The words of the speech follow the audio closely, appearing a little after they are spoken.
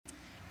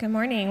Good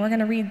morning. We're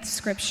going to read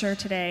scripture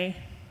today.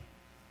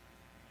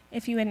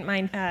 If you wouldn't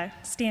mind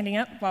standing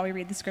up while we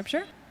read the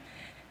scripture.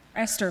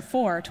 Esther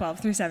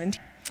 4:12-17.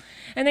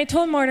 And they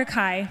told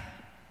Mordecai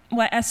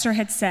what Esther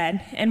had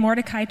said, and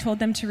Mordecai told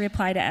them to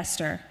reply to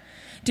Esther,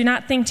 "Do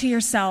not think to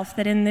yourself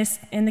that in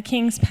the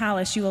king's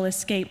palace you will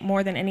escape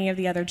more than any of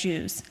the other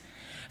Jews.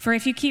 For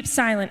if you keep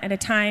silent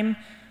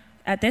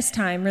at this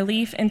time,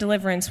 relief and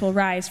deliverance will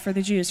rise for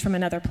the Jews from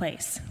another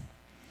place.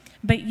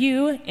 But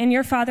you and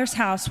your father's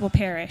house will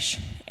perish,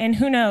 and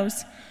who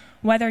knows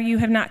whether you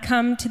have not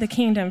come to the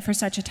kingdom for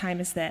such a time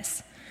as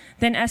this."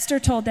 Then Esther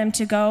told them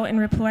to go and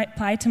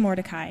reply to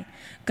Mordecai,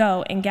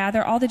 "Go and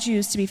gather all the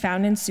Jews to be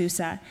found in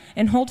Susa,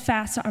 and hold a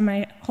fast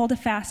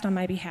on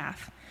my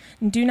behalf.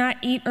 And do not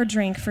eat or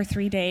drink for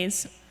 3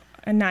 days,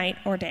 a night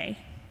or day.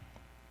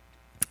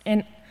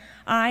 And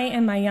I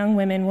and my young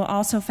women will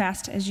also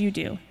fast as you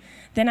do.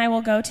 Then I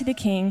will go to the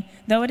king,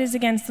 though it is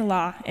against the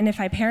law, and if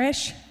I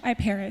perish, I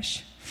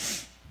perish."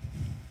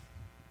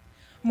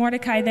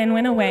 Mordecai then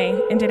went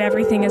away and did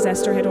everything as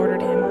Esther had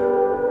ordered him.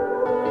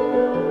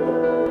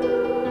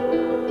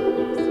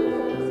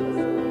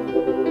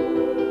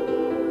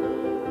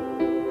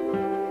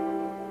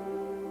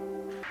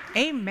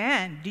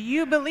 Amen. Do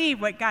you believe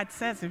what God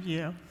says of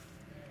you?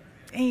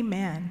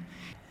 Amen.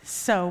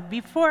 So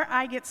before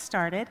I get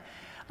started,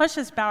 let's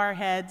just bow our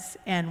heads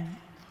and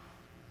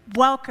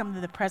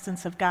welcome the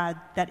presence of God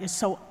that is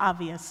so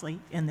obviously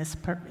in this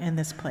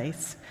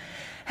place.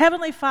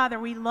 Heavenly Father,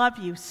 we love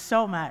you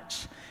so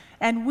much,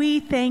 and we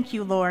thank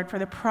you, Lord, for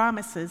the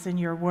promises in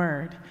your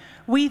word.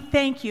 We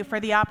thank you for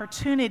the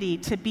opportunity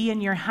to be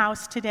in your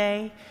house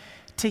today,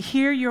 to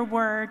hear your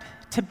word,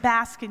 to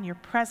bask in your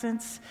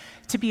presence,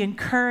 to be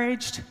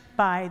encouraged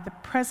by the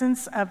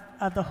presence of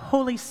the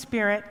Holy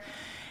Spirit,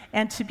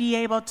 and to be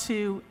able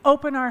to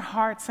open our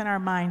hearts and our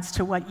minds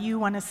to what you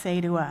want to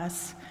say to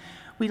us.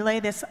 We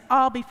lay this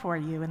all before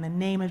you in the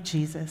name of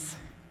Jesus.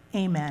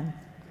 Amen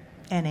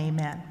and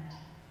amen.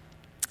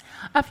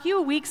 A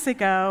few weeks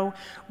ago,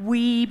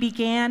 we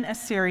began a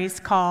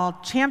series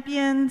called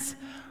Champions,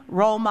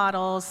 Role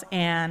Models,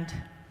 and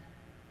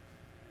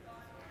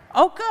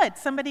oh, good,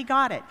 somebody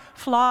got it.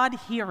 Flawed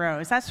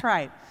Heroes, that's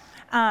right.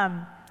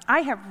 I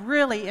have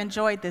really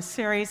enjoyed this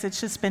series.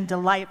 It's just been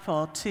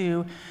delightful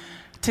to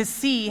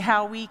see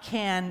how we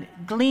can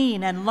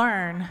glean and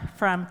learn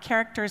from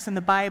characters in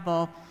the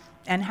Bible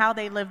and how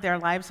they live their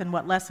lives and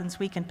what lessons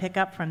we can pick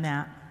up from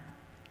that.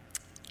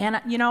 And,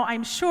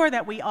 I'm sure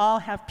that we all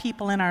have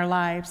people in our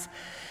lives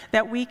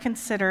that we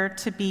consider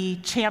to be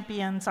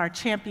champions, our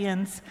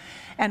champions,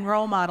 and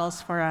role models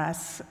for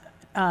us.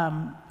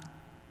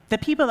 The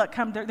people that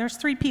come, there's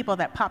 3 people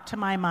that pop to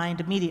my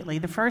mind immediately.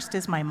 The first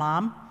is my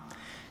mom.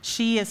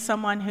 She is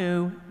someone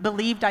who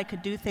believed I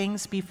could do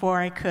things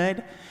before I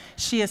could.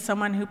 She is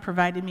someone who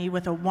provided me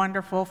with a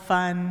wonderful,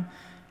 fun,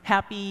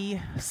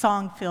 happy,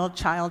 song-filled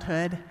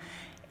childhood.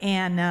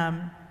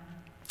 And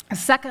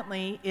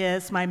secondly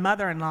is my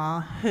mother-in-law,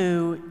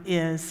 who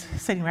is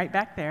sitting right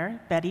back there,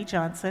 Betty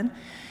Johnson.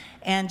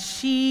 And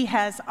she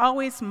has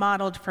always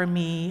modeled for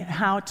me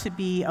how to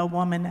be a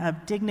woman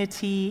of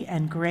dignity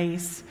and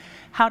grace,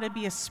 how to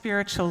be a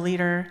spiritual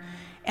leader.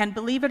 And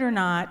believe it or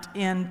not,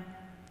 in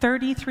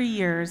 33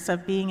 years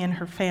of being in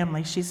her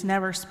family, she's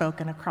never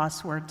spoken a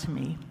cross word to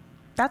me.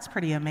 That's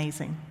pretty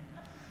amazing.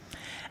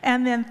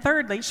 And then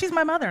thirdly, she's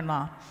my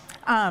mother-in-law.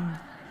 And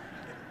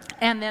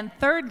then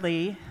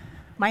thirdly,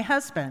 my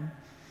husband.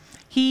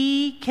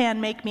 He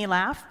can make me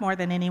laugh more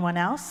than anyone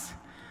else.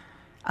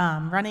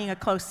 Running a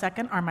close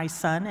second are my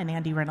son and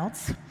Andy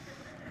Reynolds.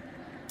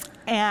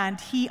 And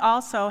he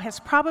also has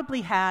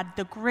probably had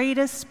the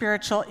greatest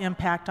spiritual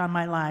impact on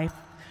my life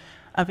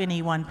of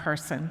any one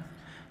person.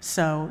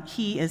 So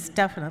he is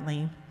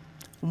definitely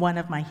one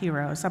of my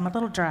heroes. I'm a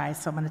little dry,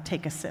 so I'm going to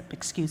take a sip.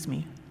 Excuse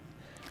me.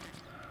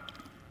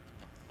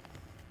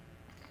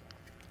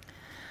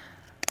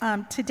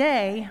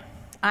 Today,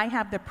 I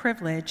have the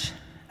privilege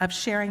of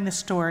sharing the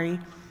story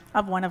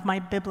of one of my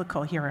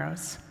biblical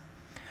heroes.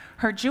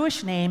 Her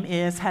Jewish name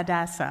is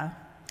Hadassah,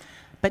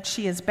 but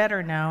she is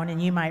better known, and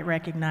you might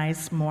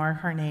recognize more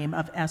her name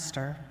of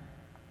Esther.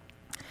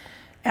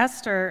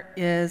 Esther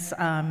is,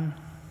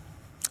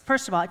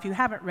 first of all, if you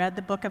haven't read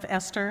the book of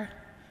Esther,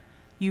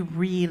 you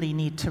really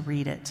need to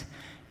read it.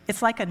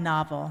 It's like a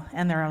novel,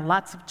 and there are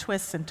lots of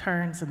twists and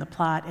turns in the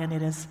plot, and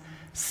it is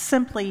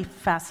simply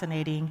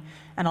fascinating.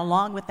 And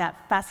along with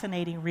that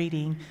fascinating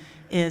reading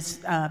is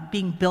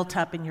being built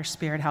up in your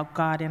spirit, how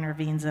God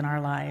intervenes in our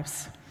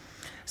lives.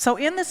 So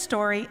in the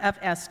story of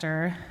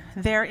Esther,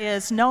 there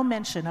is no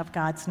mention of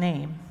God's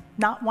name,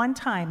 not one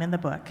time in the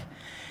book.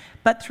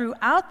 But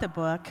throughout the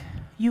book,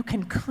 you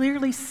can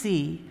clearly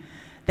see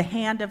the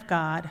hand of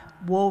God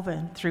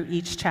woven through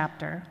each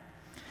chapter.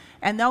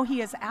 And though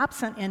he is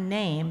absent in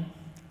name,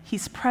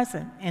 he's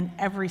present in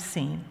every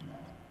scene.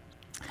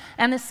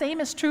 And the same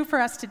is true for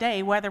us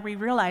today, whether we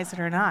realize it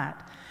or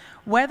not.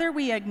 Whether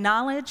we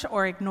acknowledge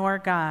or ignore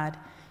God,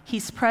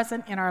 He's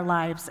present in our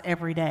lives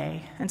every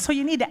day. And so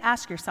you need to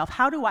ask yourself,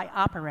 how do I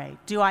operate?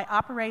 Do I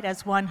operate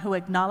as one who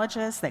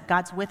acknowledges that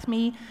God's with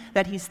me,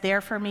 that he's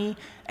there for me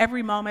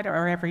every moment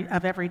or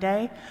every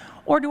day?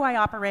 Or do I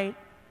operate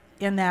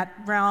in that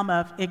realm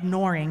of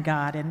ignoring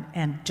God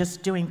and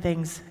just doing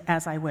things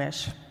as I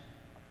wish?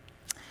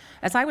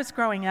 As I was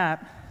growing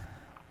up,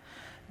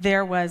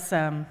 there was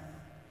a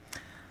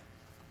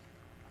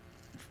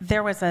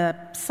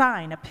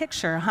sign, a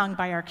picture hung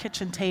by our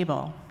kitchen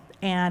table,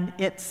 and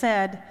it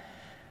said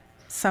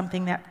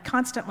something that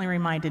constantly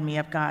reminded me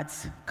of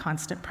God's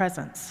constant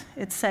presence.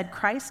 It said,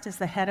 "Christ is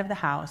the head of the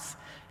house,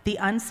 the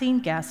unseen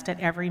guest at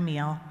every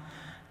meal,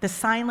 the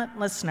silent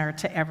listener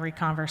to every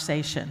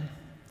conversation."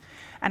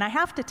 And I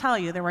have to tell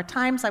you, there were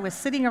times I was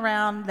sitting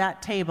around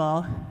that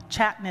table,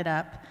 chatting it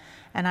up,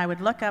 and I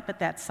would look up at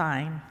that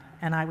sign,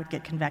 and I would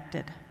get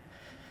convicted.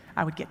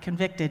 I would get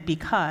convicted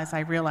because I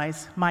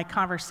realized my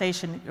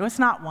conversation, it was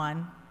not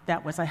one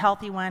that was a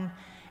healthy one,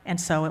 and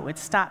so it would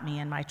stop me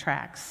in my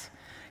tracks.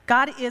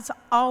 God is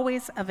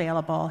always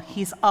available.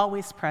 He's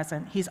always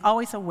present. He's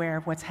always aware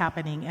of what's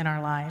happening in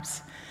our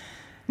lives.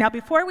 Now,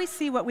 before we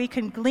see what we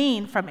can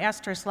glean from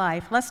Esther's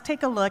life, let's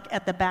take a look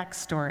at the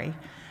backstory.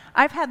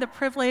 I've had the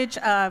privilege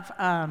of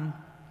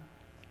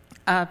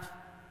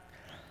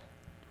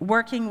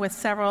working with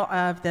several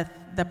of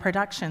the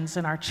productions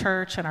in our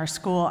church and our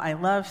school. I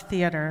love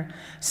theater.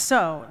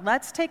 So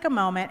let's take a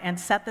moment and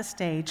set the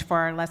stage for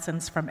our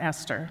lessons from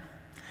Esther.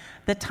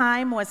 The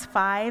time was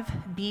 5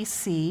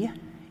 BC,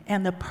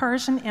 and the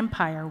Persian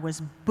Empire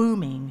was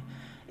booming,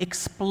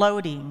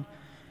 exploding.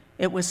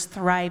 It was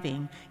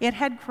thriving. It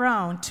had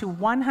grown to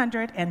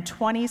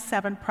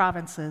 127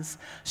 provinces,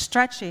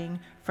 stretching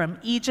from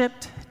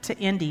Egypt to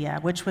India,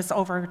 which was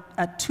over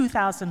a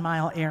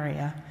 2,000-mile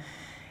area.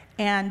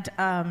 And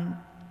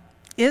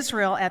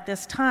Israel at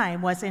this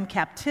time was in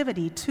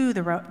captivity to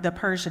the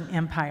Persian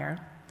Empire.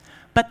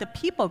 But the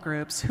people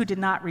groups who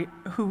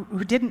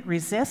didn't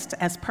resist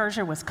as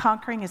Persia was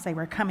conquering, as they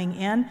were coming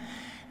in,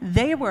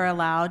 they were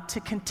allowed to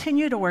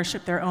continue to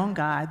worship their own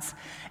gods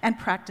and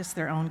practice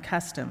their own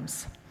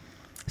customs.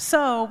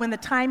 So when the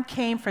time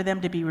came for them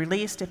to be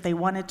released, if they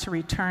wanted to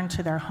return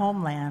to their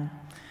homeland,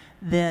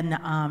 then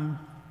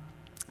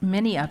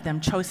many of them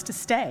chose to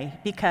stay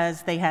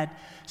because they had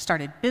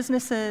started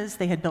businesses,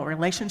 they had built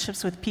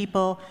relationships with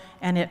people,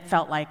 and it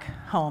felt like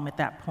home at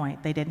that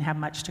point. They didn't have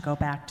much to go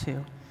back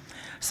to.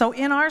 So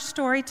in our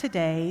story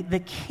today, the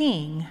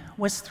king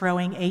was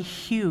throwing a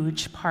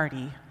huge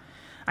party.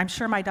 I'm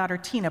sure my daughter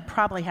Tina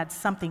probably had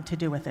something to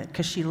do with it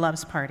because she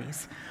loves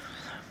parties.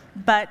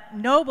 But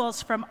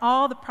nobles from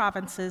all the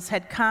provinces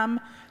had come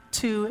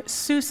to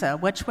Susa,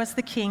 which was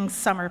the king's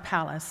summer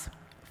palace,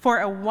 for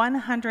a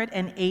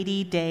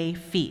 180-day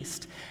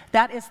feast.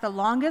 That is the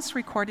longest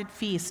recorded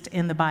feast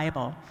in the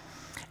Bible.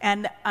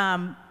 And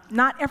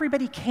not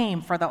everybody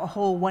came for the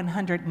whole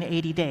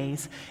 180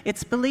 days.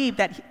 It's believed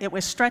that it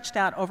was stretched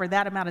out over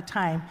that amount of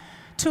time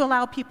to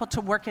allow people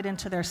to work it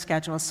into their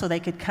schedules so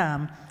they could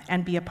come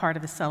and be a part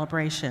of the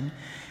celebration.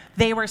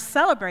 They were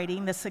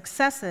celebrating the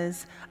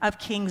successes of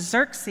King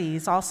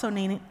Xerxes, also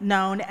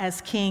known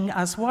as King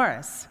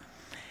Ahasuerus.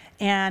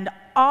 And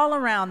all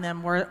around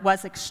them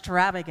was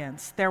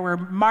extravagance. There were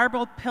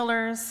marble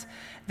pillars,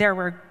 there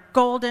were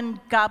golden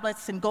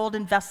goblets and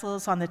golden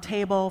vessels on the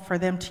table for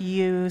them to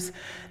use.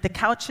 The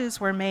couches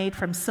were made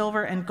from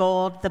silver and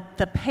gold.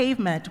 The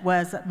pavement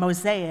was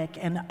mosaic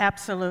and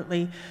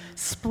absolutely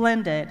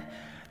splendid.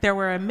 There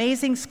were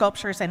amazing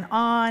sculptures and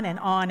on and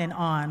on and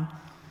on.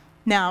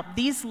 Now,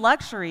 these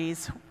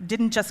luxuries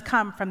didn't just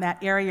come from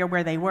that area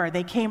where they were.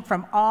 They came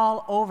from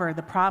all over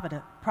the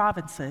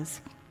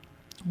provinces,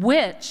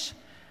 which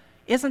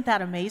isn't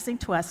that amazing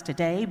to us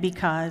today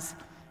because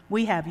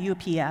we have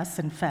UPS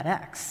and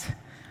FedEx.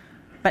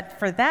 But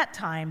for that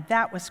time,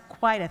 that was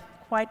quite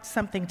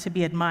something to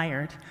be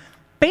admired.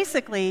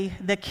 Basically,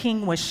 the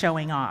king was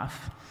showing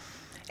off.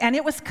 And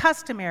it was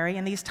customary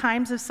in these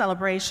times of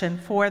celebration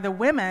for the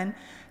women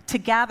to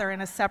gather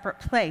in a separate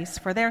place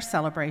for their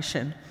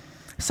celebration.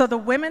 So the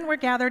women were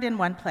gathered in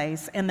one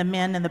place and the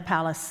men in the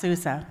palace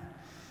Susa.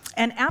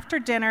 And after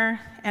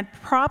dinner and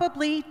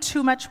probably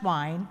too much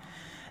wine,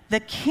 the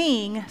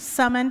king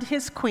summoned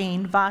his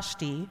queen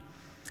Vashti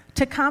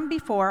to come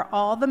before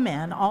all the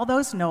men, all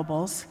those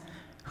nobles,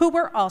 who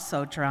were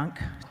also drunk,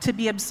 to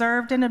be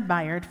observed and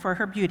admired for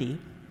her beauty.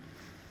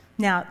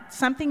 Now,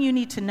 something you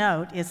need to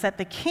note is that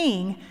the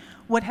king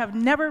would have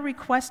never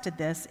requested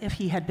this if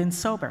he had been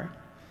sober.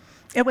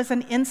 It was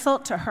an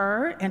insult to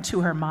her and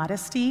to her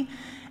modesty,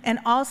 and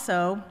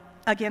also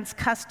against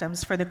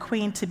customs for the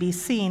queen to be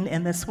seen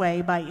in this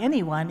way by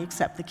anyone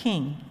except the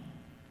king.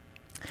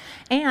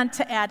 And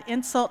to add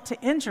insult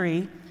to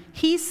injury,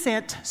 he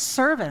sent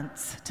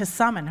servants to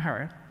summon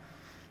her,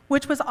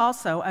 which was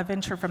also a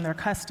venture from their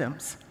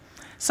customs.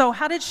 So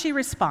how did she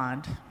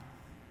respond?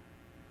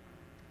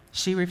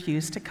 She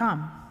refused to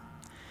come.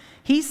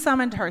 He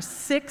summoned her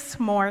 6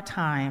 more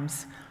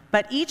times,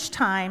 but each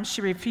time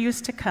she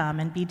refused to come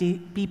and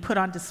be put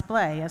on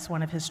display as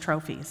one of his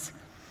trophies.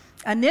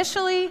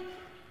 Initially,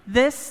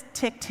 this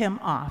ticked him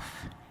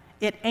off,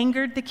 It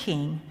angered the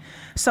king.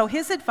 So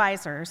his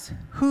advisors,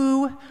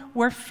 who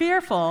were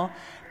fearful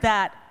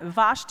that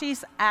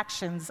Vashti's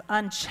actions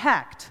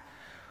unchecked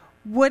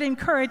would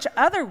encourage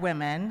other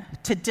women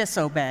to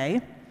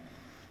disobey,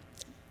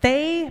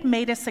 they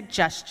made a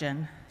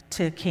suggestion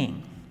to the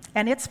king.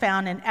 And it's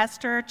found in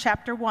Esther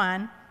chapter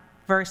 1,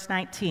 verse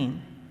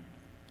 19.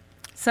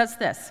 It says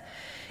this: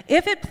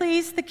 "If it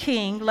please the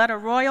king, let a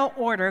royal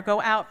order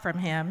go out from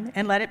him,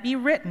 and let it be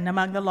written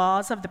among the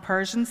laws of the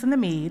Persians and the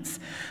Medes,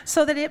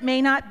 so that it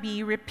may not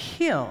be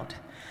repealed,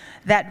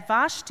 that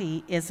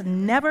Vashti is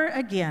never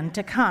again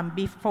to come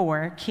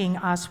before King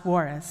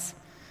Ahasuerus.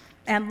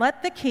 And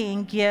let the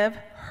king give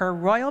her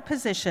royal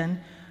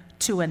position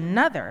to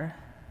another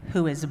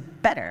who is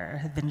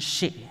better than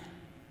she."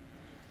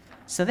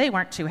 So they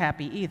weren't too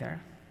happy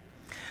either.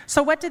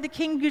 So what did the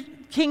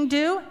king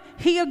do?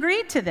 He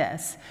agreed to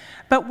this.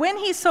 But when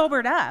he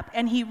sobered up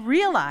and he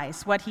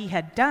realized what he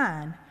had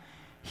done,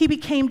 he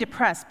became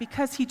depressed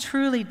because he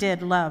truly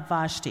did love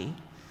Vashti.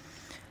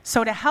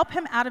 So to help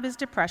him out of his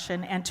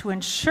depression and to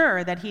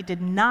ensure that he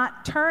did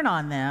not turn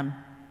on them,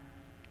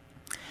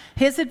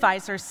 his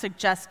advisors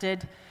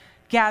suggested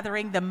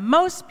gathering the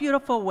most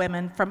beautiful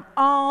women from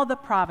all the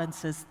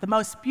provinces, the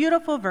most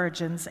beautiful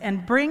virgins,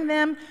 and bring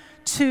them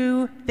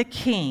to the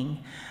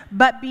king.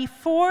 But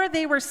before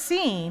they were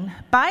seen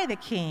by the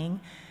king,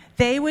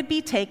 they would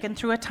be taken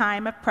through a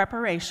time of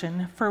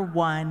preparation for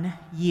 1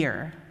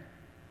 year.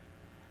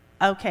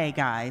 Okay,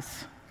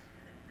 guys,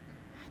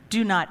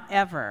 do not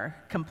ever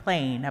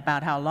complain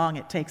about how long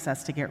it takes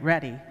us to get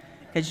ready,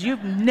 because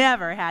you've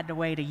never had to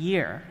wait a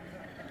year.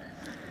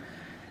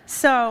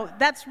 So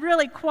that's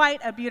really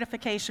quite a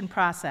beautification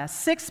process.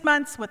 6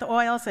 months with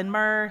oils and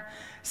myrrh,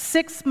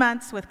 6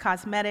 months with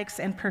cosmetics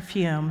and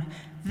perfume.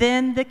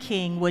 Then the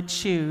king would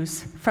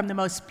choose from the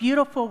most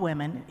beautiful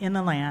women in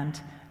the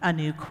land a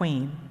new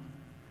queen.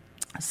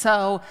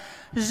 So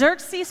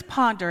Xerxes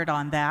pondered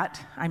on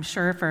that, I'm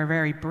sure for a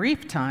very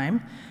brief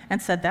time, and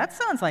said, that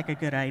sounds like a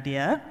good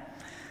idea.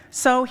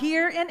 So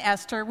here in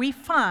Esther, we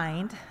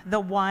find the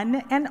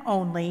one and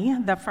only,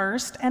 the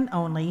first and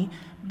only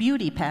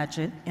beauty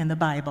pageant in the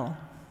Bible.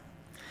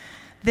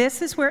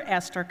 This is where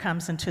Esther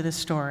comes into the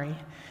story.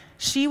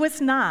 She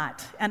was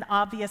not an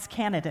obvious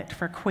candidate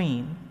for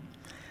queen.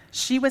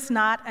 She was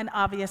not an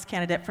obvious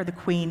candidate for the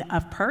queen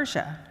of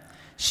Persia.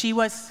 She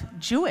was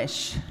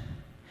Jewish.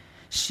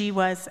 She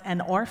was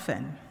an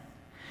orphan.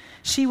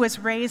 She was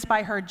raised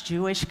by her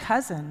Jewish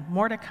cousin,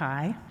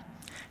 Mordecai.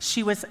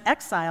 She was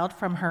exiled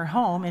from her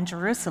home in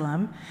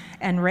Jerusalem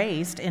and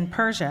raised in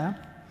Persia.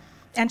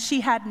 And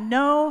she had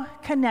no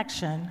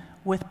connection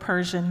with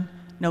Persian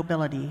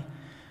nobility,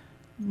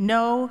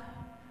 no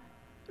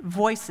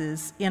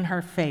voices in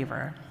her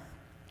favor.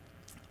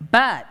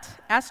 But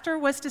Esther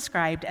was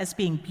described as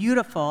being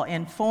beautiful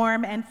in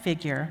form and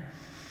figure,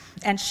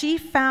 and she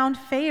found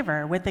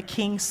favor with the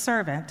king's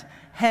servant,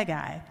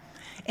 Hegai.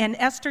 In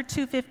Esther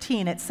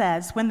 2:15, it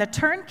says, "When the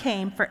turn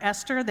came for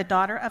Esther, the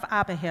daughter of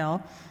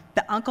Abihail,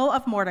 the uncle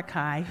of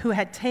Mordecai, who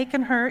had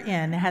taken her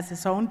in as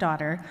his own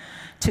daughter,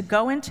 to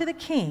go into the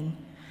king,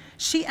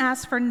 she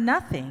asked for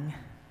nothing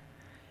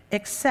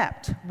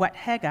except what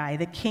Hegai,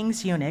 the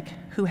king's eunuch,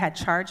 who had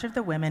charge of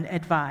the women,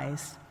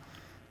 advised.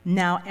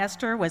 Now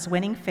Esther was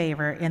winning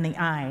favor in the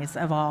eyes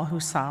of all who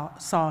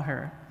saw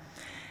her.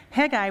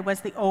 Hegai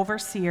was the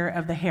overseer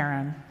of the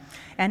harem,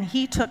 and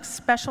he took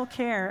special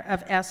care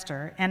of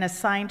Esther and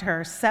assigned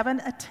her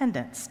 7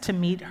 attendants to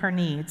meet her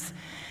needs.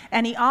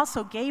 And he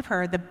also gave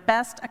her the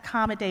best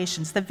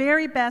accommodations, the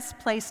very best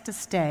place to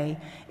stay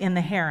in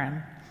the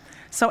harem.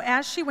 So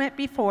as she went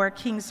before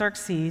King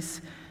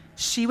Xerxes,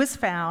 she was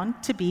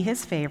found to be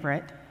his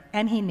favorite,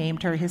 and he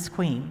named her his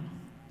queen."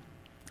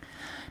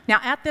 Now,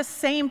 at the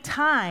same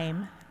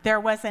time, there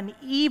was an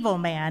evil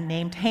man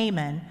named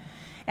Haman,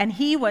 and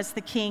he was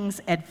the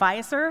king's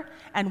advisor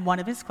and one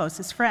of his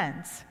closest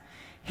friends.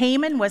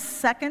 Haman was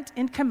second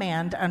in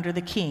command under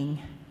the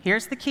king.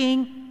 Here's the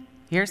king,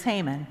 here's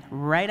Haman,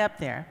 right up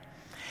there.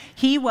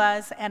 He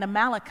was an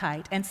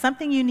Amalekite, and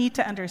something you need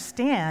to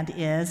understand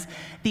is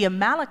the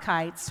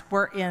Amalekites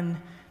were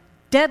in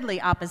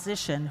deadly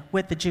opposition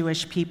with the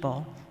Jewish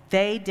people.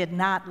 They did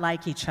not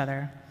like each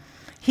other.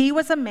 He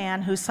was a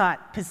man who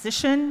sought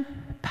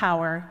position,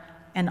 power,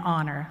 and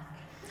honor.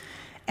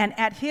 And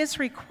at his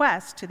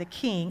request to the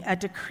king, a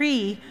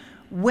decree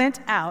went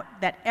out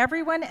that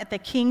everyone at the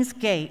king's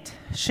gate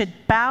should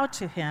bow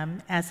to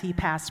him as he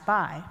passed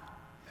by.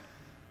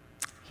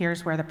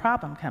 Here's where the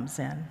problem comes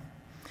in.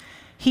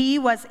 He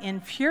was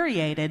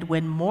infuriated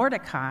when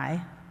Mordecai,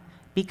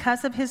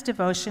 because of his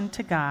devotion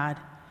to God,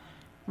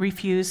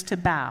 refused to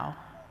bow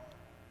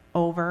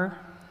over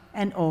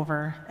and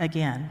over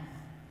again.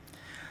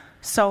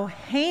 So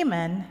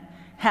Haman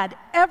had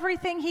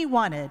everything he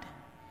wanted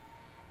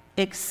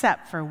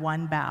except for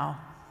one bow.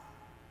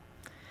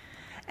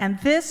 And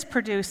this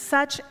produced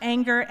such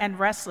anger and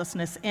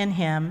restlessness in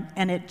him,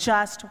 and it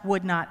just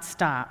would not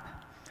stop.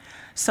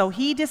 So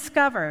he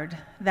discovered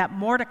that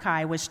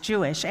Mordecai was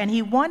Jewish, and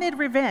he wanted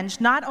revenge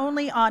not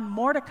only on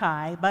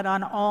Mordecai, but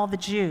on all the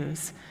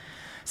Jews.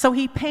 So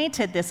he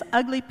painted this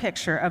ugly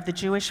picture of the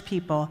Jewish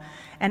people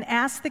and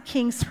asked the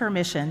king's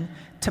permission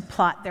to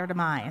plot their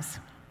demise.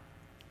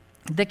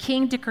 The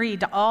king decreed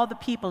to all the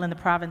people in the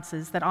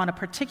provinces that on a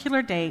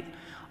particular date,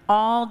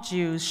 all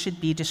Jews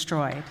should be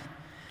destroyed.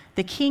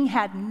 The king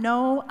had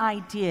no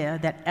idea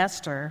that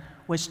Esther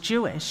was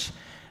Jewish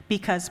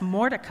because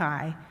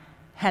Mordecai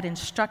had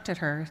instructed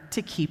her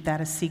to keep that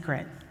a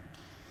secret.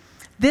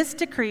 This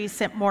decree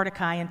sent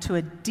Mordecai into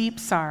a deep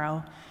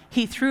sorrow.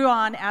 He threw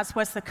on, as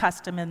was the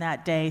custom in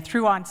that day,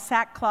 threw on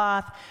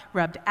sackcloth,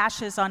 rubbed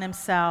ashes on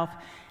himself,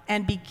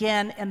 and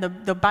began, and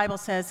the Bible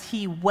says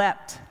he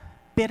wept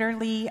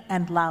bitterly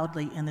and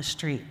loudly in the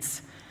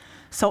streets.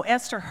 So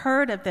Esther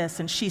heard of this,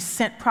 and she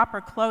sent proper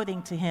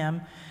clothing to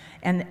him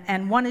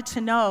and wanted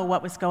to know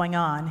what was going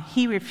on.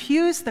 He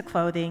refused the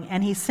clothing,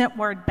 and he sent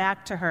word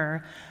back to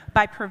her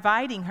by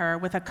providing her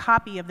with a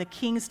copy of the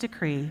king's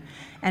decree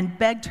and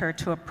begged her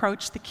to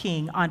approach the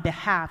king on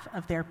behalf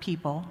of their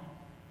people.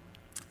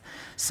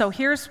 So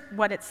here's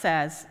what it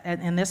says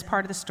in this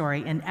part of the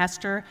story in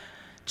Esther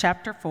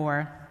chapter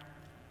 4,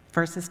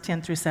 verses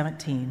 10 through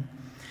 17.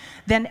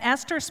 Then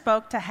Esther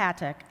spoke to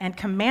Hatach and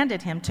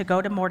commanded him to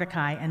go to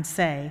Mordecai and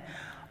say,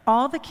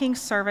 all the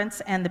king's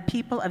servants and the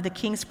people of the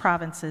king's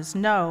provinces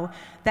know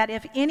that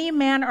if any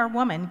man or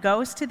woman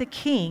goes to the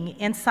king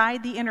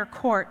inside the inner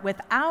court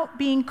without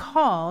being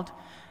called,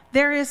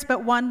 there is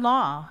but one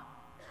law,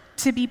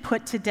 to be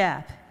put to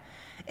death,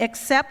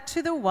 except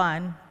to the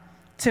one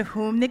to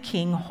whom the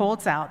king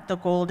holds out the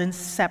golden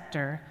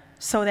scepter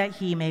so that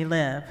he may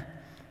live.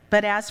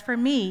 But as for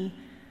me,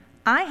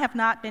 I have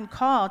not been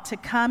called to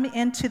come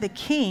into the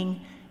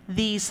king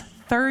these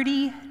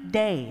 30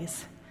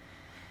 days.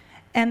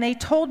 And they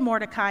told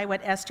Mordecai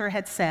what Esther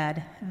had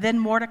said. Then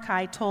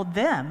Mordecai told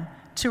them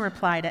to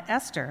reply to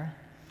Esther,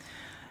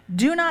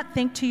 do not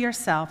think to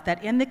yourself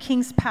that in the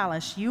king's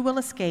palace you will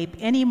escape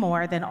any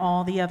more than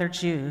all the other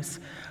Jews.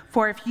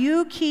 For if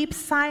you keep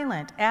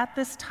silent at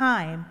this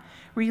time,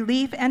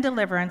 relief and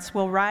deliverance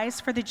will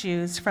rise for the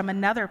Jews from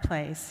another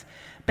place,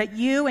 but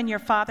you and your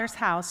father's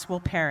house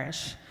will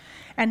perish.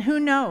 And who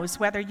knows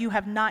whether you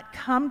have not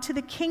come to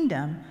the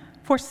kingdom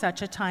for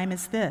such a time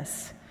as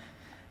this?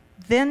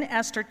 Then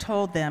Esther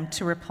told them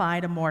to reply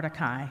to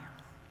Mordecai,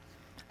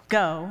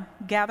 go,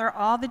 gather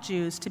all the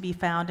Jews to be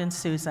found in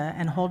Susa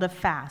and hold a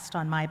fast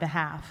on my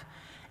behalf.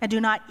 And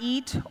do not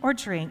eat or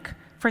drink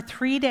for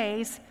 3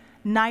 days,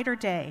 night or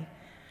day.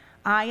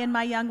 I and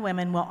my young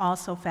women will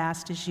also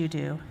fast as you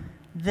do.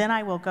 Then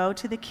I will go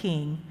to the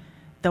king,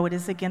 though it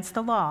is against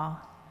the law.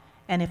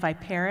 And if I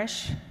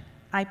perish,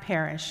 I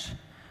perish.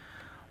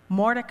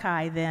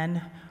 Mordecai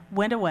then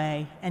went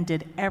away and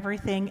did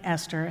everything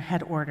Esther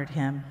had ordered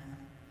him.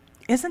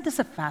 Isn't this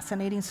a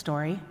fascinating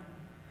story?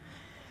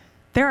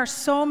 There are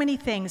so many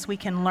things we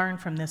can learn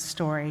from this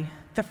story.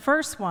 The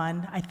first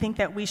one I think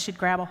that we should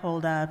grab a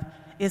hold of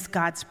is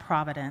God's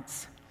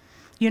providence.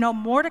 You know,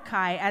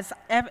 Mordecai, as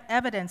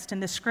evidenced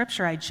in the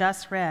scripture I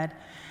just read,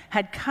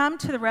 had come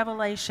to the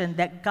revelation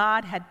that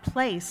God had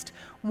placed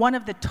one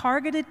of the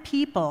targeted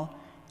people,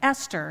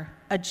 Esther,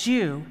 a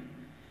Jew,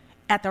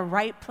 at the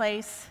right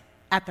place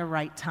at the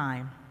right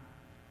time.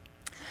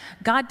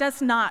 God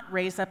does not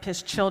raise up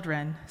his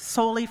children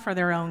solely for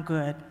their own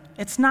good.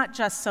 It's not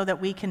just so that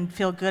we can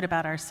feel good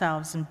about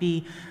ourselves and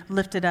be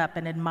lifted up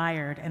and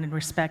admired and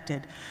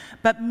respected,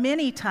 but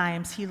many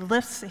times he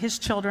lifts his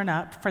children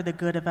up for the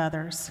good of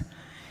others.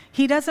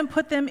 He doesn't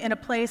put them in a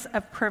place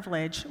of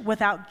privilege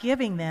without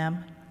giving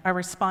them a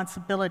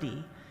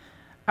responsibility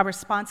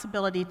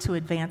to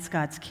advance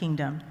God's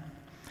kingdom.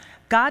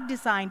 God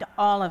designed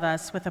all of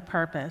us with a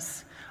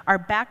purpose. Our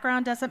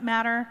background doesn't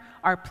matter.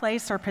 Our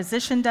place or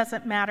position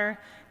doesn't matter.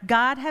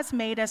 God has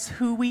made us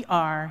who we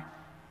are,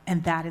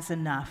 and that is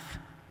enough.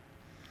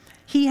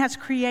 He has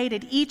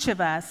created each of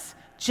us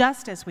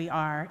just as we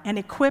are and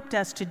equipped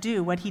us to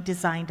do what he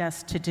designed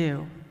us to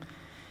do.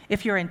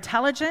 If you're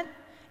intelligent,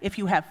 if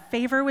you have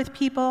favor with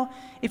people,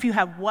 if you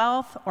have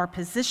wealth or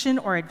position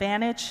or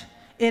advantage,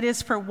 it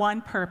is for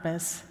one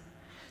purpose: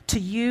 to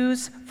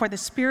use for the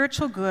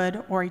spiritual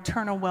good or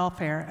eternal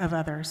welfare of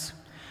others.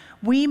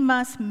 We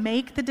must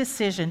make the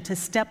decision to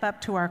step up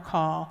to our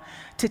call,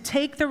 to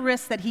take the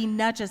risk that he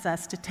nudges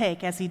us to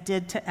take as he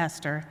did to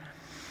Esther.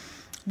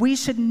 We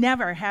should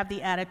never have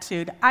the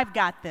attitude, I've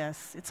got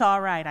this, it's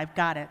all right, I've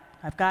got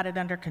it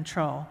under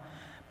control.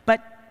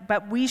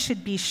 But we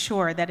should be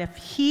sure that if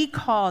he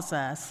calls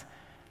us,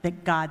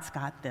 that God's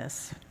got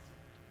this.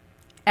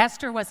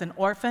 Esther was an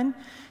orphan.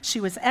 She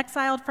was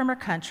exiled from her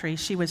country.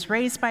 She was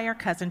raised by her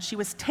cousin. She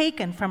was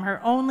taken from her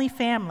only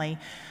family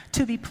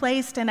to be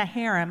placed in a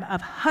harem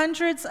of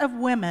hundreds of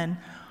women,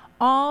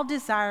 all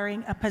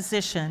desiring a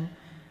position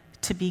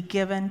to be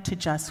given to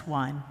just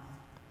one.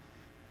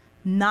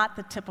 Not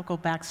the typical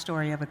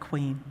backstory of a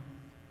queen.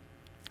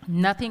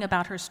 Nothing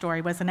about her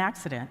story was an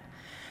accident.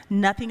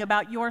 Nothing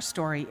about your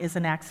story is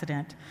an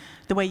accident.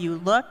 The way you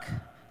look,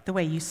 the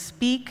way you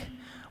speak,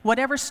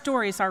 whatever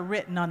stories are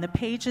written on the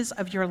pages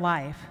of your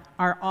life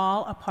are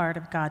all a part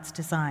of God's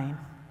design.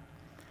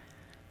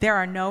 There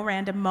are no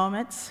random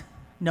moments,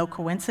 no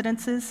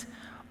coincidences,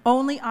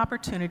 only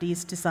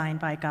opportunities designed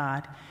by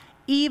God.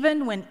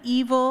 Even when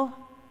evil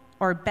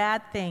or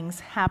bad things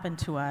happen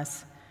to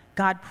us,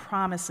 God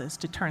promises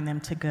to turn them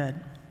to good.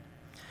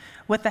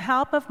 With the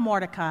help of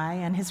Mordecai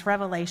and his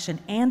revelation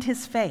and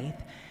his faith,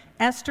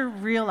 Esther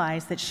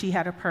realized that she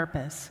had a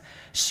purpose.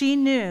 She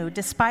knew,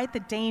 despite the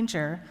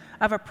danger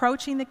of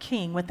approaching the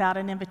king without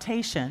an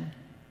invitation,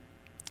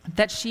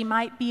 that she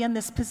might be in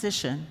this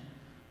position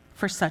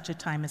for such a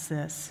time as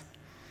this.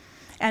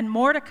 And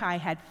Mordecai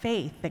had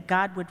faith that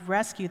God would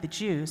rescue the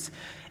Jews.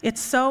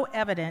 It's so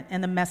evident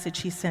in the message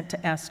he sent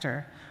to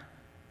Esther.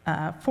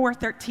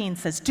 4:13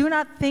 says, "Do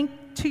not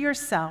think to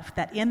yourself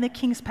that in the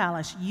king's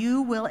palace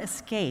you will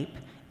escape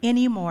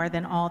any more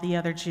than all the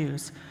other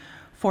Jews.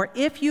 For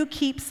if you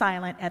keep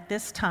silent at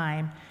this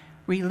time,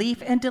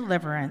 relief and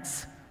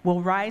deliverance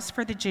will rise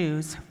for the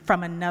Jews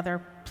from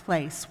another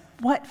place."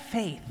 What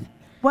faith!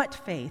 What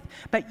faith!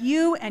 "But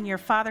you and your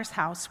father's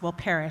house will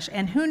perish,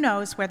 and who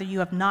knows whether you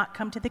have not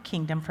come to the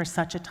kingdom for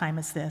such a time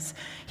as this."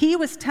 He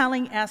was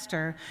telling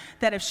Esther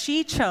that if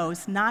she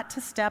chose not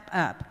to step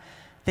up,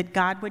 that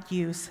God would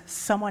use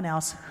someone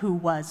else who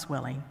was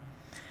willing.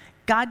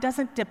 God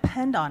doesn't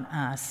depend on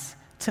us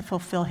to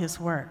fulfill his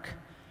work.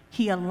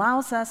 He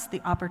allows us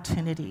the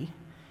opportunity,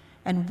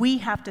 and we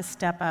have to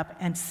step up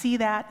and see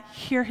that,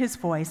 hear his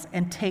voice,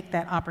 and take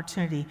that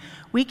opportunity.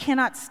 We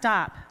cannot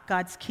stop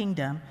God's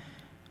kingdom.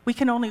 We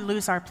can only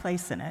lose our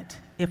place in it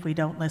if we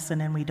don't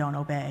listen and we don't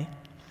obey.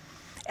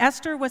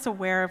 Esther was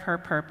aware of her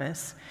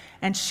purpose,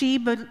 and she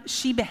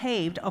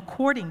behaved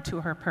according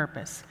to her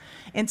purpose.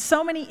 In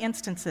so many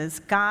instances,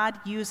 God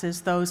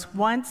uses those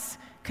once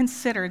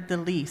considered the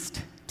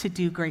least to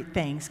do great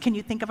things. Can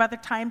you think of other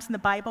times in the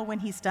Bible when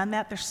he's done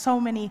that? There's so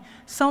many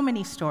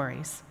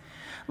stories.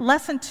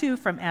 Lesson 2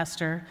 from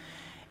Esther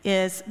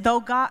is,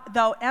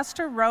 though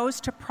Esther rose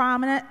to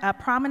a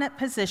prominent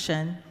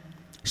position,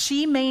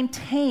 she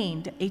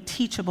maintained a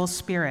teachable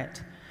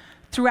spirit.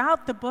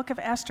 Throughout the book of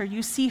Esther,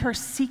 you see her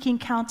seeking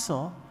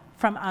counsel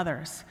from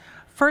others.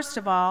 First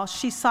of all,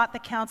 she sought the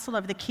counsel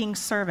of the king's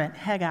servant,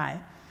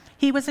 Hegai.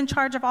 He was in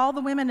charge of all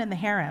the women in the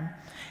harem,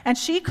 and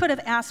she could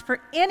have asked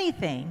for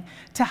anything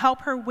to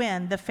help her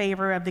win the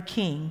favor of the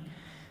king.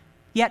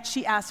 Yet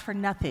she asked for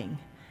nothing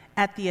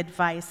at the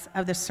advice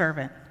of the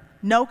servant.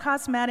 No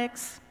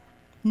cosmetics,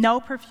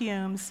 no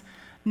perfumes,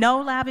 no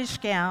lavish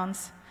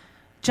gowns,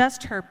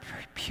 just her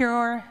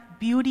pure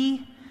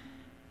beauty,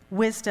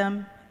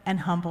 wisdom,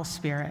 and humble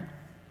spirit.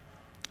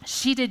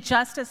 She did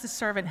just as the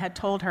servant had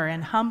told her,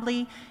 and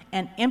humbly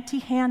and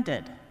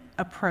empty-handed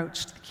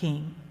approached the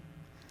king.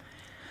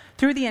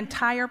 Through the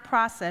entire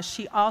process,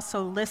 she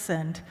also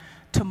listened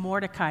to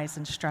Mordecai's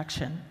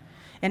instruction.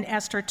 In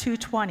Esther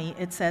 2:20,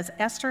 it says,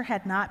 "Esther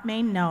had not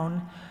made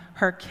known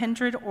her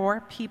kindred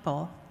or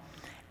people,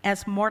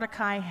 as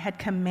Mordecai had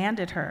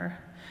commanded her,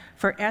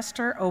 for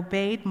Esther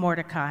obeyed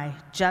Mordecai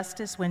just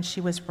as when she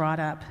was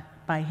brought up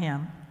by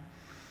him."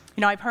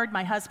 You know, I've heard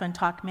my husband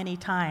talk many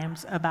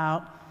times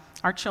about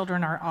our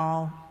children are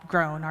all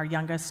grown. Our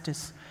youngest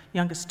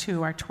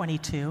two are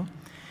 22.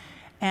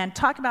 And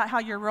talk about how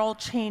your role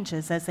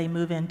changes as they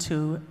move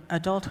into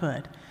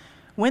adulthood.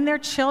 When they're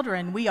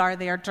children, we are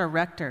their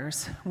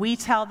directors. We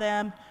tell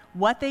them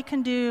what they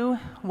can do,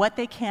 what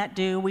they can't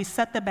do. We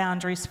set the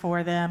boundaries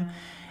for them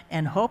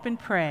and hope and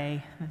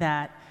pray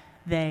that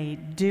they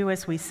do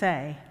as we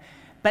say.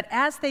 But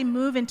as they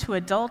move into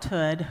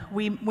adulthood,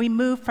 we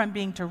move from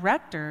being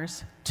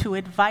directors to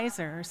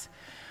advisors.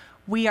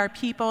 We are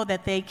people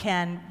that they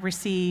can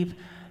receive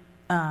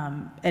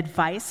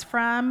advice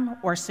from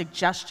or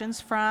suggestions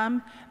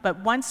from, but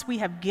once we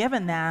have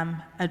given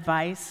them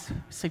advice,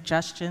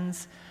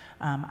 suggestions,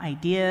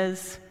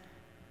 ideas,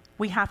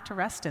 we have to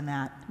rest in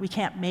that. We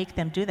can't make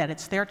them do that.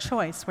 It's their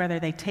choice whether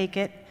they take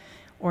it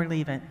or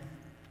leave it.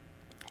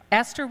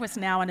 Esther was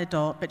now an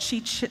adult, but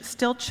she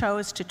still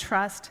chose to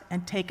trust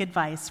and take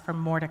advice from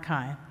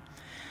Mordecai.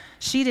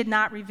 She did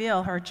not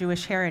reveal her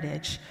Jewish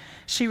heritage.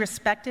 She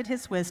respected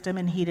his wisdom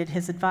and heeded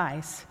his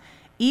advice.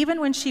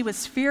 Even when she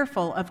was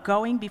fearful of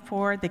going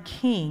before the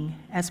king,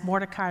 as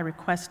Mordecai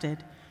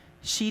requested,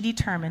 she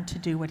determined to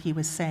do what he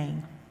was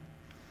saying.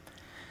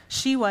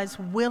 She was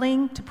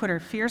willing to put her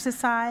fears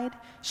aside.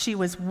 She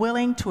was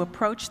willing to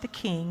approach the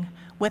king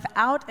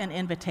without an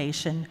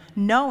invitation,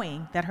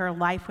 knowing that her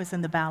life was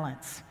in the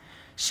balance.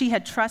 She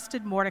had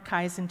trusted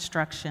Mordecai's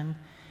instruction,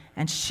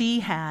 and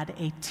she had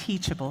a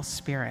teachable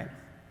spirit.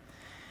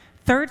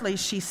 Thirdly,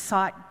 she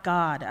sought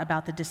God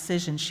about the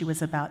decision she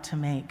was about to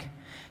make.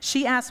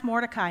 She asked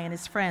Mordecai and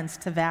his friends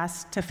to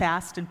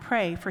fast and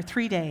pray for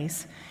 3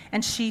 days,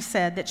 and she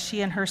said that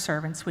she and her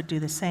servants would do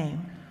the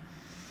same.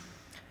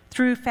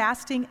 Through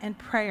fasting and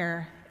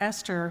prayer,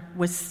 Esther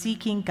was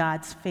seeking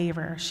God's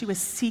favor. She was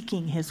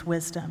seeking his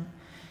wisdom.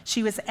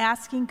 She was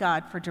asking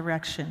God for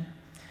direction.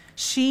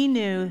 She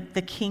knew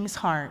the king's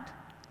heart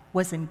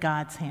was in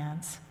God's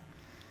hands.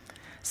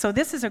 So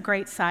this is a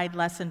great side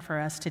lesson for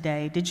us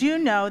today. Did you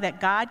know that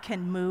God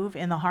can move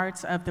in the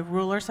hearts of the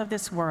rulers of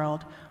this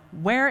world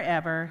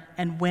wherever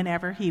and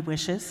whenever he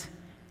wishes?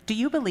 Do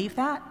you believe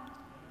that?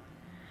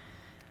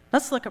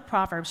 Let's look at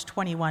Proverbs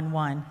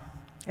 21:1.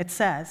 It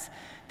says,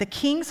 "The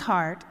king's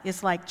heart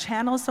is like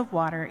channels of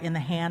water in the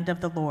hand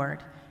of the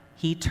Lord.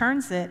 He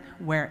turns it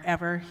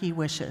wherever he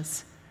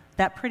wishes."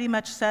 That pretty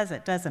much says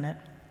it, doesn't it?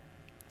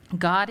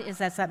 God is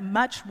as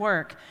much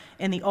work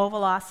in the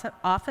Oval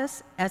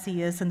Office as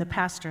he is in the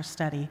pastor's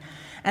study.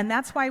 And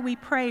that's why we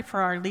pray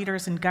for our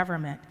leaders in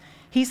government.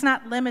 He's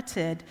not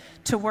limited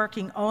to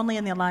working only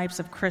in the lives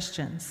of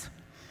Christians.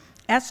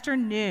 Esther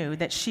knew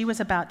that she was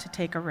about to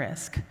take a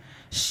risk.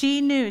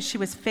 She knew she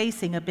was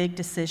facing a big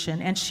decision,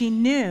 and she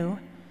knew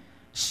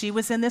she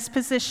was in this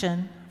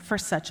position for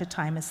such a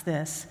time as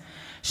this.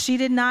 She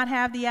did not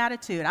have the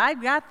attitude,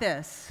 "I've got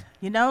this.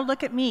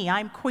 Look at me,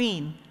 I'm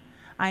queen.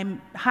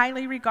 I'm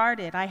highly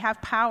regarded, I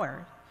have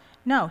power."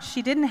 No,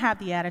 she didn't have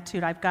the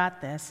attitude, "I've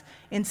got this."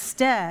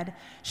 Instead,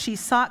 she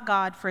sought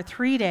God for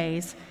 3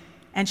 days,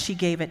 and she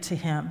gave it to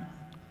him.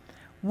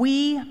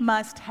 We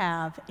must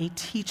have a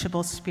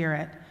teachable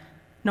spirit,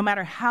 no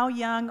matter how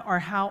young or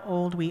how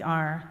old we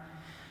are.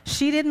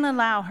 She didn't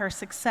allow her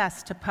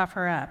success to puff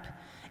her up,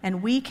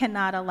 and we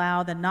cannot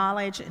allow the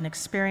knowledge and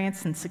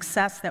experience and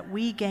success that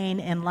we gain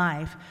in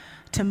life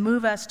to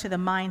move us to the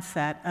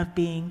mindset of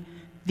being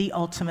the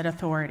ultimate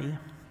authority.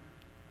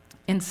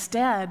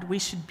 Instead, we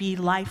should be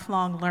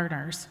lifelong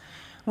learners.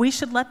 We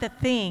should let the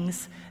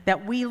things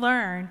that we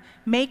learn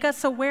make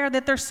us aware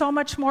that there's so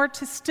much more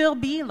to still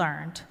be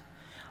learned.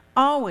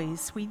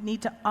 We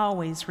need to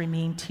always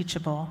remain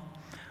teachable.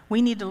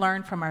 We need to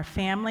learn from our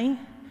family.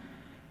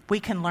 We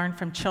can learn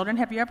from children.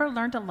 Have you ever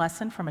learned a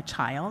lesson from a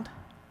child?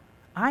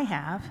 I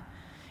have.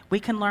 We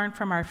can learn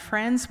from our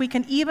friends. We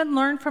can even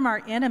learn from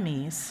our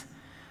enemies.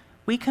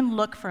 We can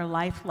look for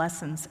life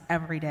lessons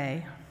every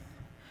day.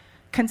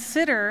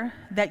 Consider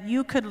that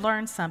you could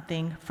learn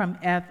something from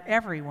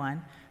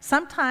everyone.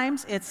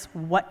 Sometimes it's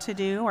what to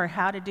do or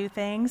how to do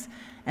things,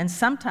 and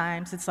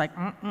sometimes it's like,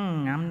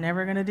 I'm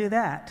never going to do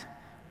that.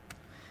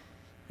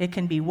 It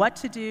can be what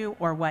to do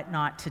or what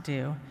not to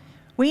do.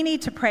 We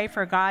need to pray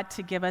for God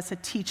to give us a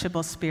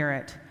teachable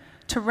spirit,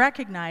 to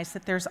recognize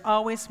that there's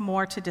always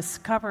more to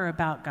discover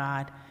about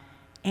God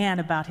and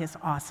about his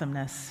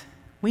awesomeness.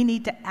 We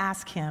need to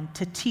ask him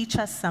to teach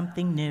us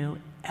something new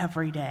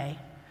every day.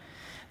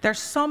 There's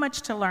so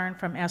much to learn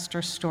from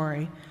Esther's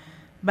story,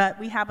 but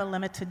we have a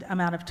limited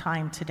amount of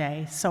time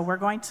today, so we're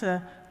going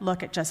to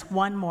look at just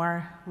one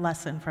more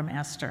lesson from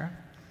Esther.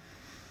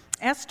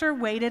 Esther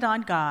waited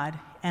on God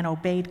and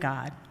obeyed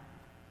God.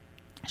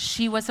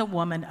 She was a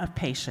woman of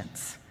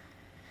patience.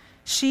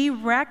 She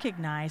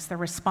recognized the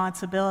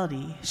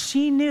responsibility.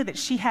 She knew that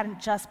she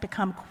hadn't just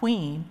become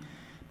queen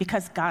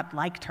because God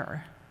liked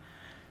her.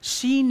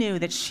 She knew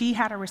that she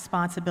had a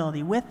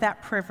responsibility. With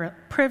that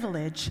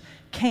privilege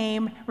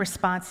came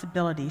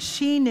responsibility.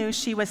 She knew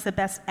she was the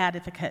best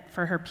advocate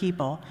for her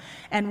people.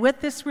 And with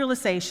this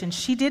realization,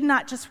 she did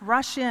not just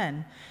rush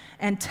in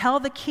and tell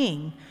the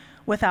king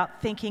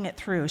without thinking it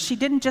through. She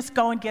didn't just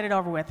go and get it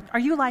over with. Are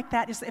you like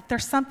that? If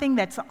there's something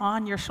that's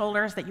on your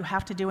shoulders that you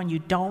have to do and you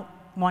don't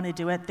want to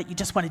do it, that you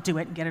just want to do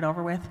it and get it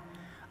over with?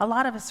 A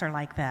lot of us are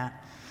like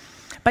that.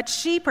 But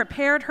she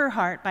prepared her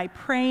heart by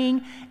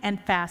praying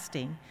and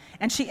fasting,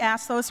 and she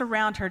asked those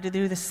around her to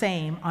do the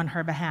same on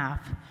her behalf.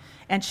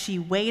 And she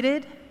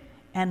waited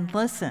and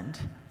listened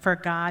for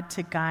God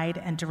to guide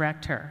and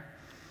direct her.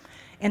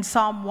 In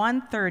Psalm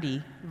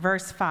 130,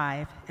 verse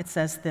 5, it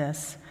says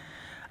this,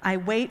 "I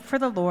wait for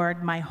the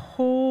Lord, my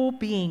whole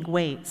being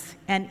waits,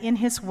 and in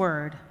his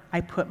word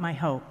I put my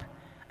hope."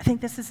 I think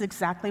this is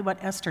exactly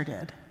what Esther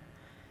did.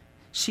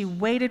 She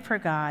waited for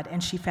God,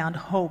 and she found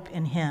hope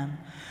in him.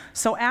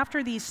 So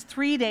after these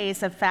 3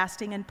 days of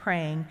fasting and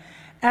praying,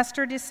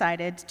 Esther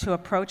decided to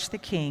approach the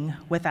king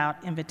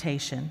without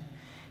invitation.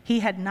 He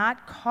had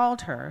not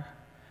called her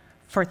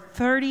for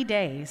 30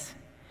 days.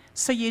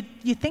 So you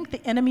think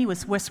the enemy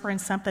was whispering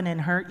something in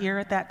her ear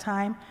at that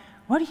time?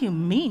 What do you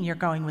mean you're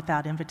going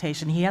without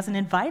invitation? He hasn't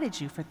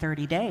invited you for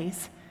 30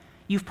 days.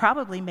 You've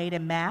probably made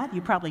him mad.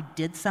 You probably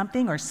did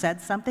something or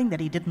said something that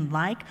he didn't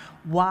like.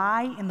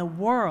 Why in the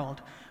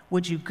world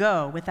would you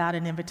go without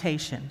an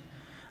invitation?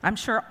 I'm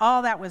sure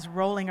all that was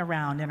rolling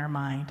around in her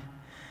mind.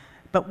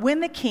 But when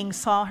the king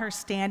saw her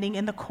standing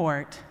in the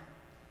court,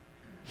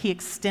 he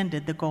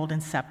extended the golden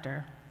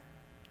scepter.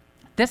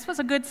 This was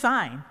a good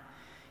sign.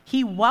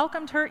 He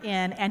welcomed her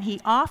in, and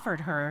he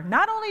offered her,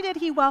 not only did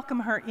he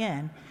welcome her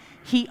in,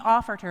 he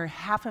offered her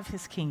half of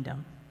his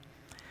kingdom.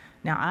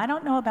 Now, I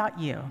don't know about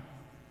you,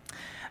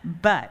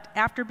 but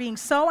after being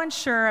so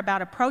unsure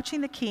about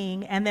approaching the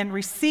king and then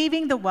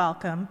receiving the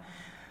welcome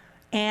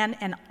and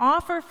an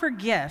offer for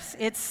gifts,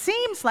 it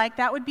seems like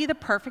that would be the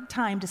perfect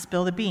time to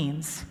spill the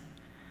beans.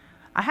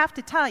 I have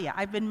to tell you,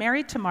 I've been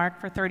married to Mark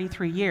for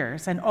 33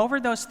 years, and over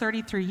those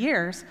 33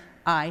 years,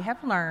 I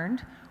have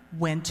learned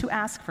when to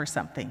ask for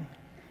something.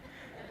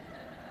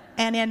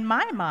 And in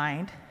my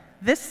mind,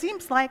 this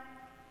seems like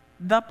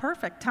the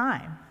perfect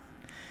time.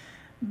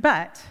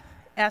 But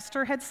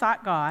Esther had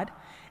sought God,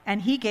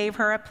 and he gave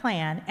her a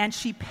plan, and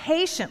she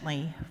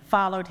patiently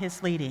followed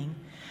his leading.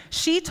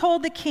 She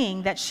told the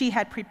king that she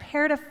had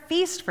prepared a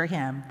feast for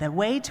him. The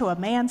way to a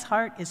man's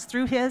heart is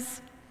through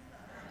his...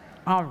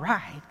 All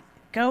right.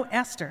 Go,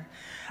 Esther,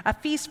 a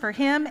feast for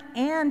him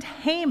and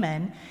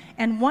Haman,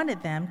 and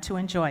wanted them to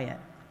enjoy it.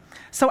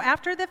 So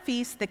after the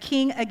feast, the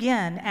king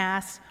again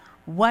asked,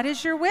 what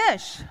is your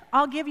wish?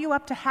 I'll give you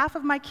up to half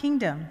of my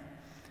kingdom.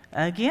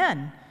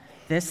 Again,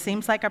 this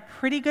seems like a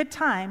pretty good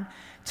time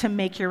to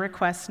make your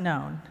request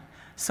known.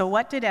 So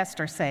what did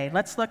Esther say?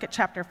 Let's look at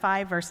chapter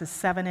 5, verses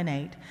 7 and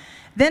 8.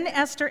 Then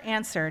Esther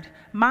answered,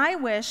 my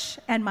wish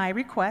and my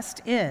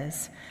request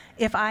is,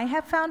 if I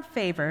have found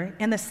favor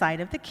in the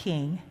sight of the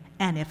king,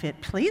 and if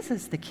it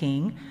pleases the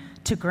king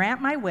to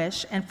grant my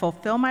wish and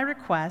fulfill my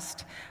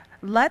request,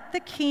 let the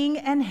king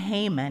and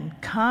Haman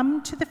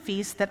come to the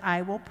feast that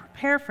I will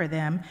prepare for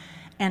them,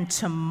 and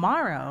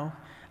tomorrow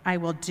I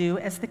will do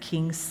as the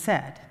king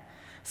said.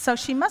 So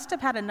she must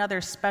have had another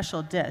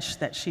special dish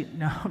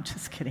no, I'm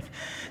just kidding.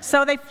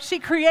 So she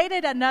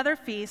created another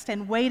feast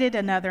and waited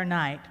another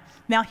night.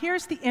 Now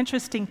here's the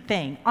interesting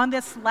thing. On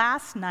this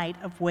last night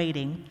of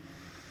waiting,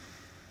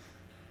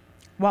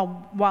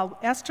 while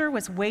Esther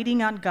was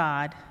waiting on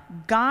God,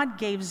 God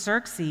gave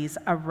Xerxes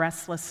a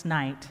restless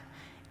night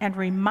and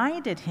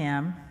reminded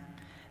him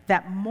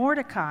that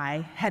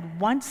Mordecai had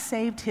once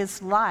saved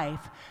his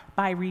life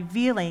by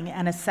revealing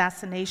an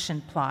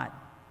assassination plot.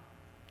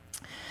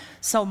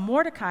 So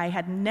Mordecai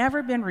had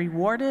never been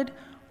rewarded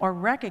or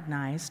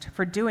recognized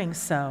for doing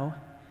so.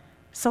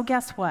 So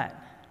guess what?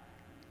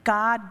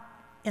 God,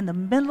 in the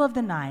middle of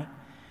the night,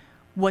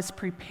 was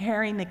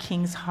preparing the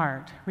king's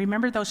heart.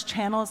 Remember those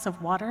channels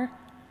of water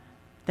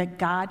that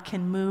God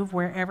can move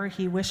wherever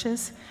he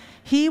wishes?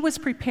 He was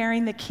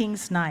preparing the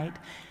king's night.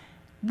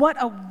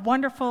 What a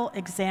wonderful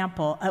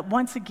example,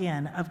 once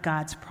again, of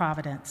God's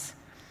providence.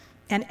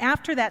 And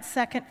after that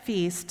second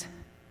feast,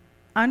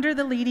 under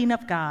the leading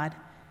of God,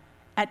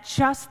 at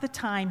just the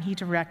time he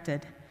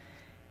directed,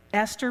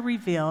 Esther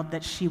revealed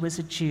that she was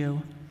a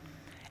Jew,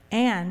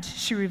 and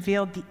she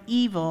revealed the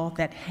evil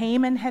that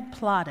Haman had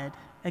plotted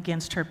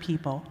against her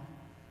people.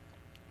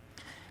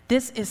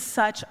 This is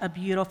such a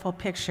beautiful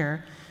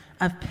picture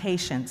of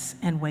patience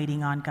and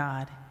waiting on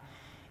God.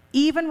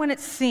 Even when it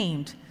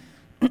seemed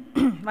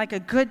like a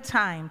good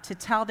time to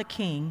tell the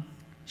king,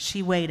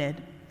 she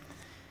waited.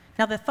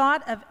 Now, the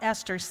thought of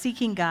Esther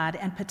seeking God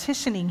and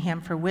petitioning him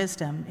for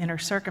wisdom in her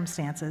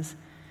circumstances,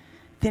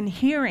 then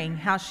hearing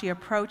how she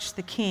approached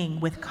the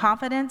king with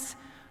confidence,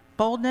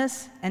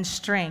 boldness, and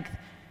strength,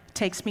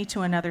 takes me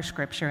to another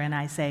scripture in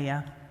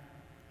Isaiah.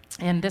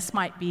 And this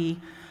might be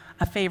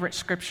a favorite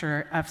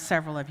scripture of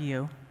several of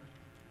you.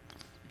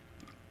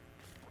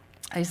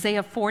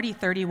 Isaiah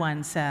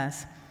 40:31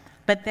 says,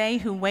 but they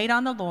who wait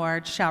on the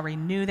Lord shall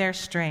renew their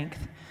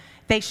strength.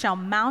 They shall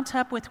mount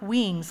up with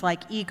wings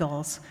like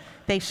eagles.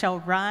 They shall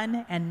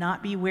run and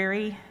not be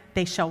weary.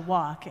 They shall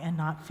walk and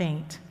not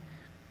faint.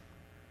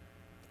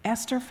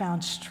 Esther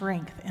found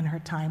strength in her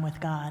time with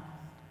God.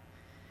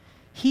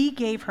 He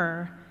gave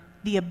her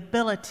the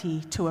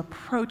ability to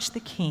approach the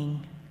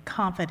king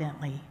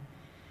confidently.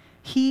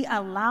 He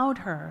allowed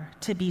her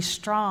to be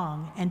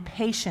strong and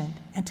patient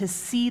and to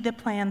see the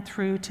plan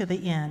through to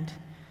the end.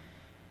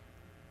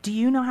 Do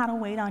you know how to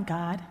wait on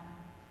God?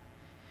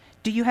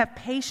 Do you have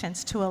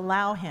patience to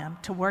allow him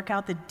to work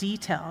out the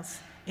details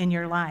in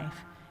your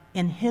life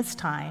in his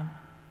time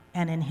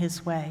and in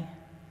his way?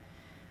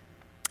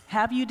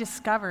 Have you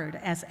discovered,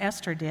 as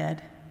Esther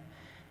did,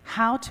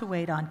 how to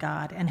wait on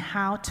God and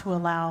how to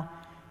allow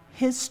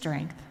his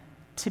strength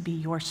to be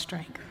your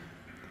strength?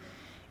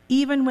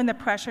 Even when the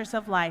pressures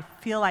of life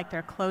feel like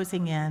they're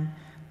closing in,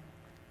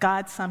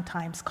 God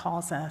sometimes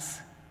calls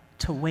us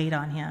to wait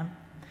on him.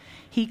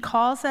 He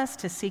calls us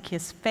to seek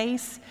his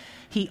face.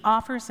 He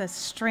offers us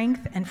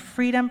strength and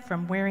freedom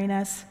from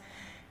weariness,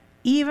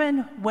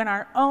 even when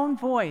our own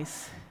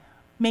voice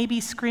may be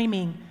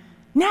screaming,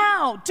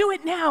 now, do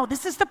it now,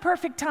 this is the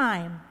perfect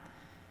time.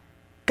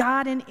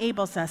 God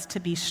enables us to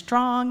be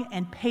strong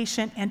and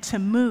patient and to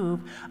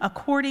move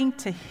according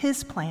to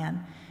his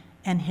plan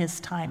and his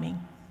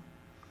timing.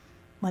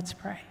 Let's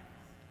pray.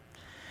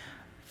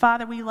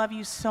 Father, we love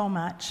you so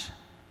much,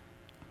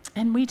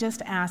 and we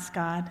just ask,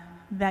 God,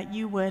 that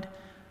you would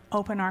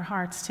open our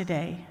hearts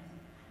today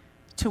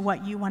to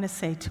what you want to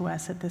say to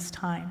us at this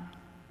time.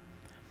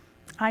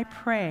 I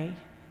pray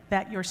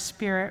that your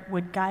Spirit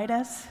would guide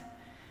us,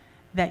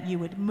 that you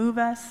would move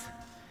us,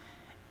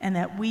 and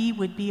that we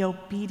would be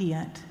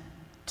obedient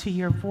to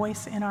your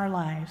voice in our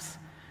lives,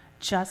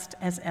 just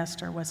as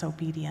Esther was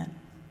obedient.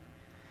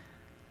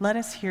 Let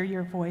us hear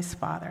your voice,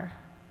 Father.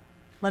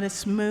 Let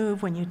us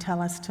move when you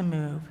tell us to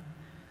move.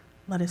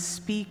 Let us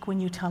speak when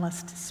you tell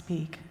us to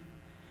speak.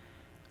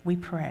 We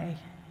pray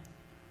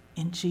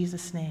in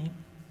Jesus' name.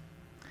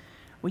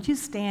 Would you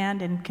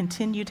stand and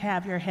continue to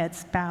have your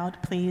heads bowed,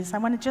 please? I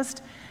want to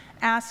just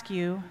ask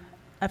you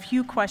a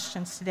few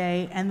questions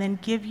today and then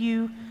give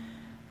you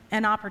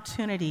an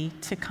opportunity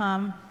to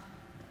come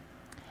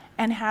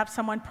and have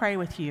someone pray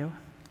with you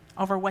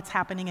over what's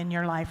happening in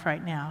your life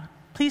right now.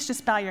 Please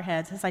just bow your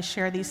heads as I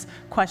share these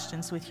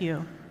questions with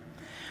you.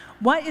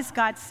 What is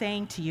God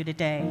saying to you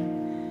today?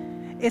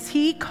 Is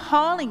he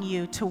calling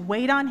you to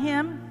wait on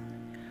him?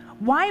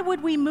 Why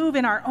would we move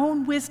in our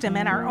own wisdom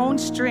and our own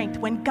strength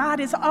when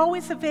God is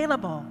always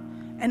available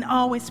and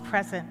always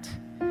present?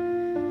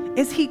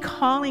 Is he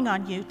calling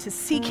on you to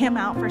seek him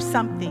out for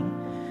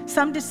something,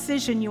 some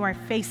decision you are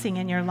facing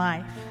in your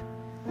life?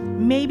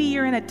 Maybe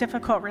you're in a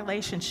difficult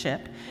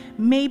relationship.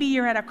 Maybe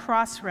you're at a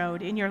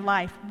crossroad in your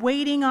life,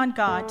 waiting on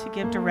God to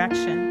give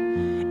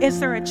direction.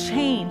 Is there a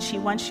change he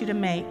wants you to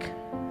make?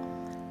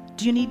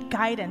 Do you need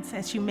guidance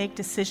as you make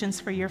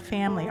decisions for your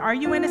family? Are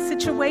you in a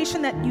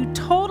situation that you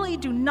totally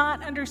do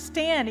not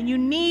understand and you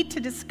need to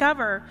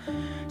discover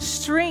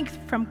strength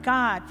from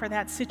God for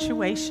that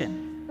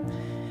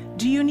situation?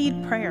 Do you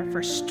need prayer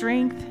for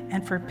strength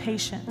and for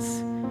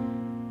patience?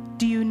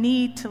 Do you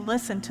need to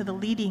listen to the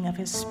leading of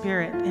his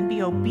Spirit and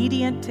be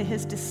obedient to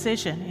his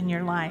decision in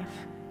your life?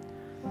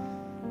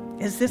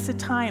 Is this a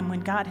time when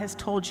God has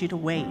told you to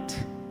wait?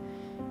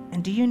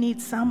 And do you need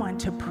someone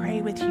to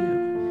pray with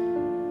you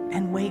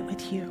and wait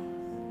with you?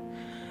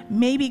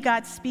 Maybe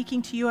God's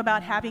speaking to you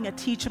about having a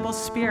teachable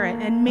spirit,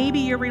 and maybe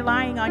you're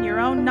relying on your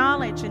own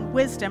knowledge and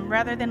wisdom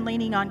rather than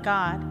leaning on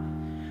God.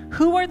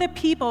 Who are the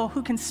people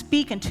who can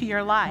speak into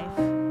your life?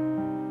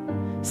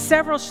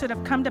 Several should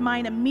have come to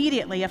mind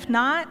immediately. If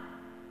not,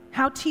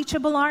 how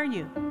teachable are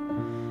you?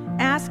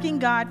 Asking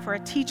God for a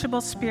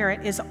teachable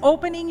spirit is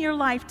opening your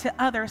life to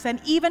others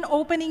and even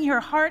opening your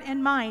heart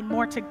and mind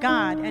more to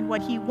God and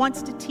what he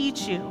wants to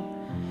teach you.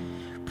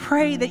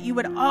 Pray that you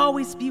would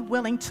always be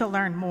willing to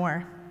learn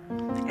more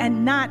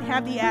and not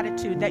have the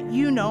attitude that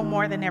you know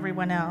more than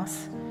everyone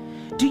else.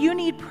 Do you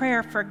need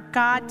prayer for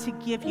God to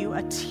give you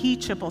a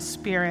teachable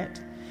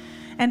spirit?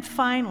 And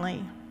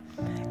finally,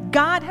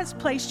 God has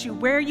placed you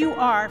where you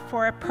are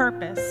for a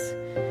purpose.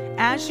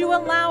 As you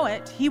allow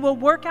it, he will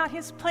work out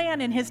his plan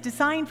and his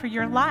design for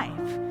your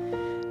life.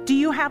 Do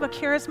you have a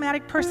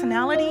charismatic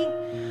personality?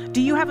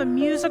 Do you have a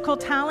musical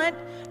talent?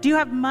 Do you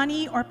have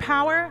money or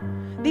power?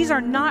 These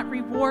are not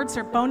rewards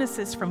or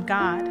bonuses from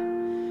God.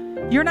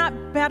 You're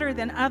not better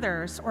than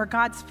others or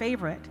God's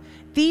favorite.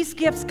 These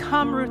gifts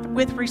come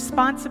with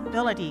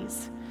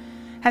responsibilities.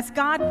 Has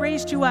God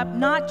raised you up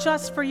not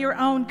just for your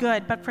own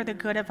good, but for the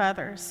good of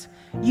others?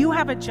 You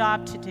have a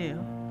job to do,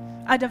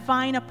 a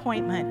divine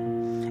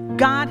appointment.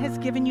 God has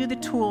given you the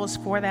tools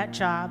for that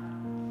job.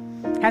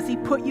 Has he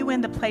put you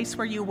in the place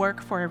where you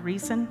work for a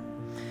reason?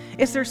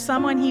 Is there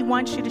someone he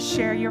wants you to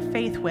share your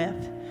faith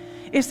with?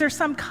 Is there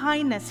some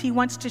kindness he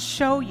wants to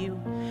show you?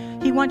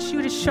 He wants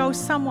you to show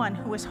someone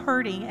who is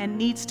hurting and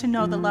needs to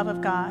know the love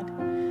of God.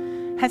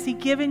 Has he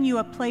given you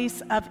a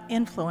place of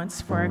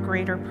influence for a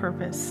greater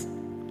purpose?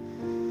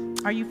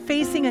 Are you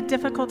facing a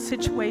difficult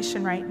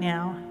situation right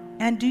now?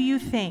 And do you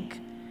think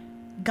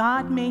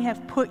God may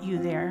have put you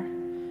there,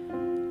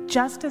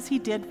 just as he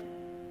did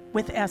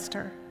with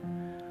Esther,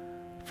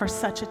 for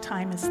such a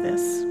time as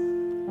this?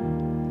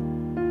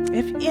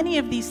 If any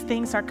of these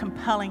things are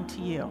compelling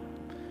to you,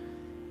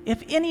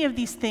 if any of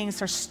these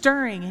things are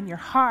stirring in your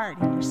heart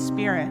and your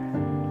spirit,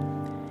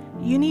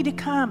 you need to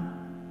come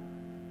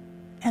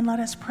and let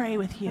us pray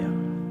with you.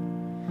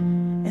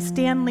 As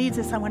Dan leads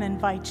us, I want to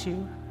invite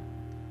you.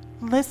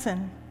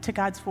 Listen to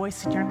God's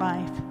voice in your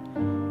life.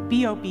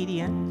 Be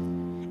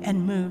obedient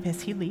and move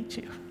as he leads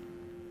you.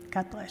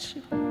 God bless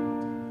you.